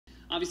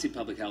Obviously,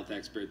 public health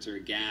experts are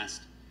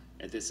aghast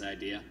at this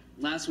idea.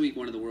 Last week,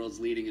 one of the world's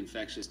leading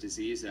infectious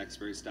disease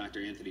experts,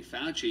 Dr. Anthony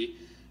Fauci,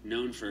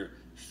 known for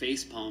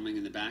face-palming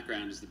in the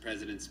background as the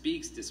president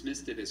speaks,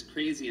 dismissed it as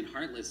crazy and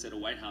heartless at a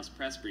White House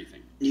press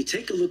briefing. You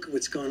take a look at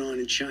what's gone on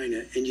in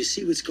China, and you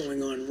see what's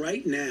going on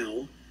right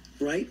now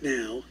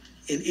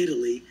in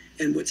Italy,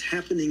 and what's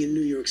happening in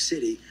New York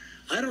City.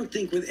 I don't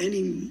think with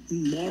any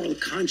moral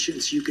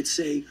conscience you could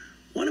say,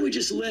 why don't we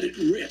just let it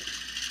rip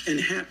and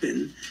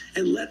happen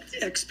and let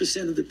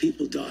X% of the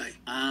people die?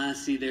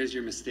 See, there's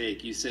your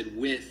mistake. You said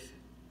with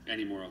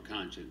any moral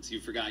conscience. You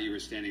forgot you were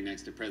standing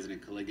next to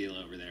President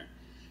Caligula over there.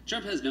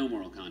 Trump has no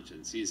moral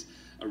conscience. He's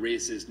a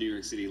racist New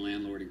York City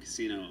landlord and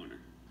casino owner.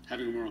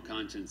 Having a moral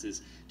conscience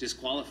is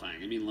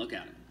disqualifying. I mean, look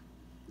at him.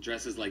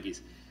 Dresses like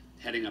he's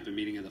heading up a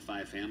meeting of the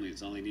five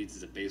families. All he needs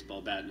is a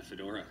baseball bat and a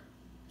fedora.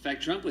 In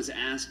fact, Trump was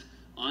asked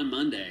on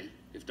Monday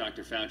if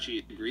Dr.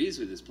 Fauci agrees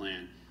with his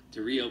plan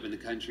to reopen the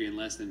country in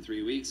less than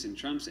 3 weeks, and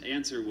Trump's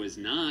answer was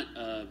not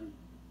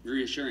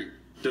reassuring.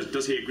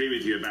 Does he agree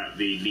with you about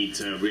the need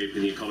to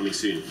reopen the economy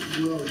soon?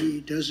 Well,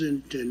 he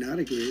doesn't not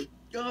agree.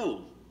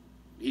 Oh,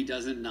 he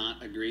doesn't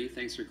not agree?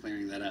 Thanks for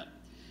clearing that up.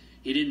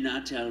 He did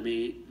not tell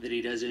me that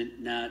he doesn't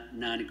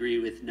not agree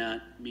with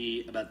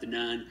me about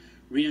the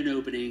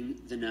reopening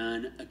the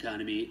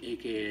non-economy,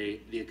 aka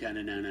the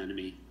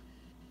economy.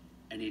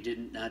 And he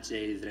did not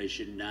say that I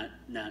should not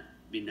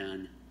be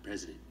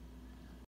non-president.